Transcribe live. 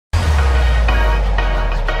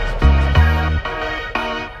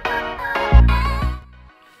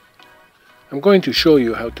I'm going to show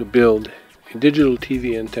you how to build a digital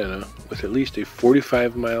TV antenna with at least a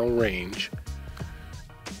 45-mile range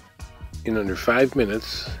in under 5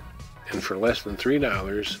 minutes and for less than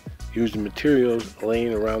 $3 using materials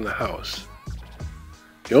laying around the house.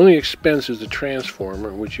 The only expense is the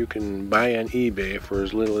transformer, which you can buy on eBay for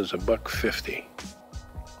as little as $1.50.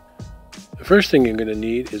 The first thing you're going to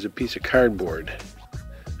need is a piece of cardboard.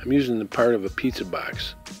 I'm using the part of a pizza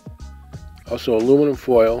box. Also aluminum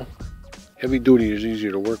foil. Heavy duty is easier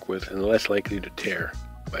to work with and less likely to tear,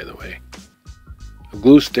 by the way. A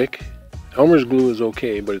glue stick. Elmer's glue is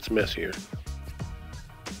okay, but it's messier.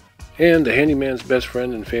 And the handyman's best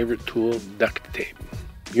friend and favorite tool, duct tape.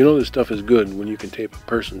 You know this stuff is good when you can tape a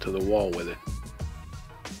person to the wall with it.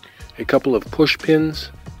 A couple of push pins.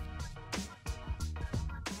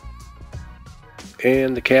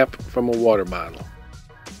 And the cap from a water bottle.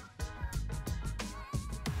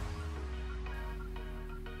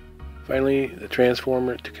 Finally, the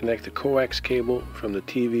transformer to connect the coax cable from the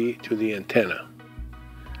TV to the antenna.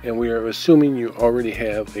 And we are assuming you already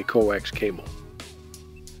have a coax cable.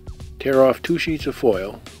 Tear off 2 sheets of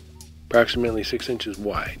foil, approximately 6 inches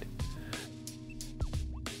wide.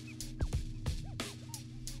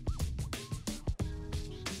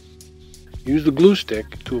 Use the glue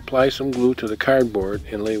stick to apply some glue to the cardboard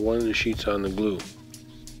and lay one of the sheets on the glue.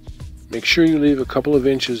 Make sure you leave a couple of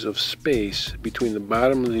inches of space between the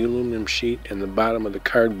bottom of the aluminum sheet and the bottom of the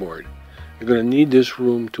cardboard. You're going to need this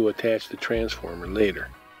room to attach the transformer later.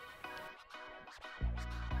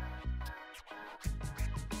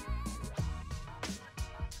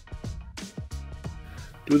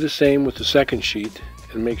 Do the same with the second sheet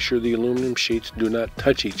and make sure the aluminum sheets do not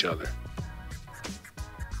touch each other.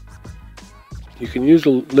 You can use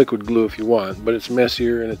liquid glue if you want, but it's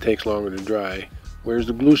messier and it takes longer to dry, whereas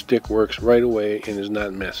the glue stick works right away and is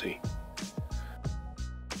not messy.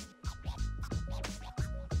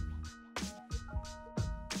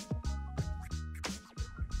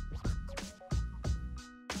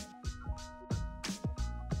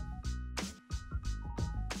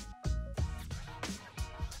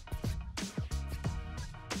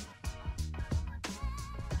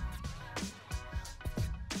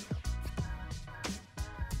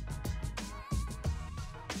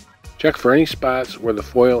 Check for any spots where the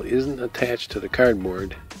foil isn't attached to the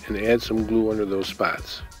cardboard and add some glue under those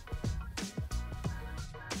spots.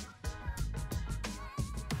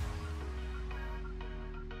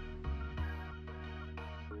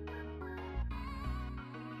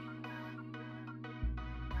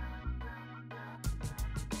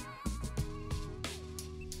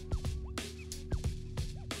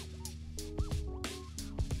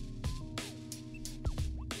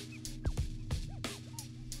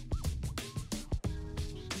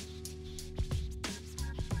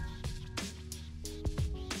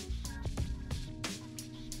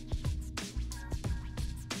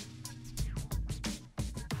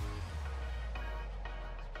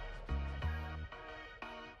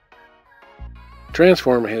 The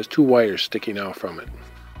transformer has 2 wires sticking out from it.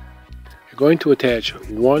 You're going to attach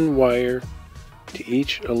 1 wire to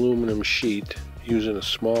each aluminum sheet using a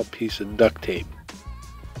small piece of duct tape.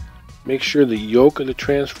 Make sure the yoke of the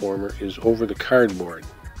transformer is over the cardboard.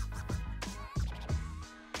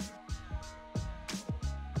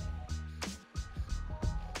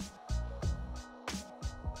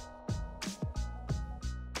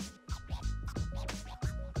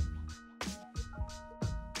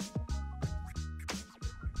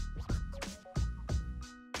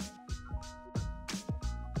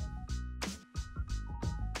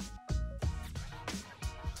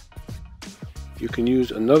 You can use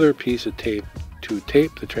another piece of tape to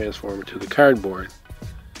tape the transformer to the cardboard,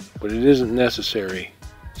 but it isn't necessary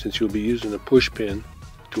since you'll be using a push pin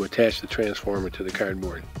to attach the transformer to the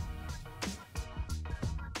cardboard.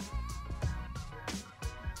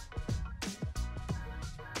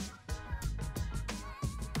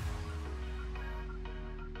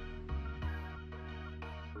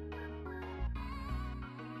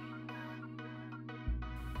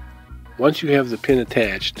 Once you have the pin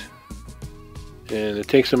attached, and it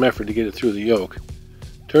takes some effort to get it through the yoke,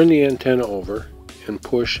 turn the antenna over and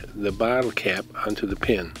push the bottle cap onto the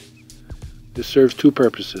pin. This serves 2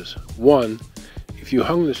 purposes. One, if you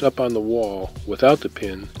hung this up on the wall without the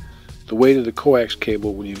pin, the weight of the coax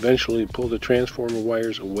cable would eventually pull the transformer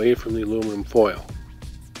wires away from the aluminum foil.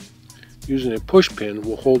 Using a push pin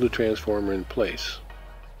will hold the transformer in place.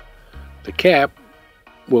 The cap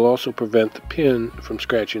will also prevent the pin from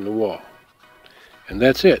scratching the wall. And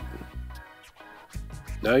that's it.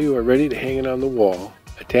 Now you are ready to hang it on the wall,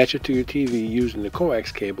 attach it to your TV using the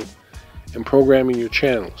coax cable, and programming your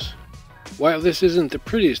channels. While this isn't the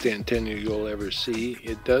prettiest antenna you'll ever see,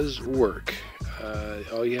 it does work.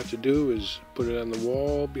 All you have to do is put it on the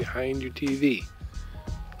wall behind your TV.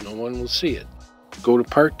 No one will see it. Go to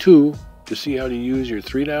part 2 to see how to use your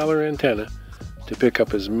 $3 antenna to pick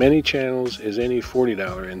up as many channels as any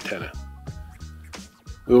 $40 antenna.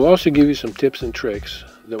 We will also give you some tips and tricks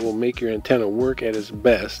that will make your antenna work at its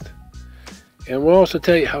best. And we'll also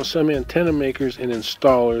tell you how some antenna makers and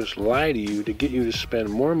installers lie to you to get you to spend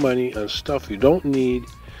more money on stuff you don't need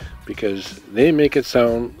because they make it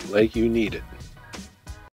sound like you need it.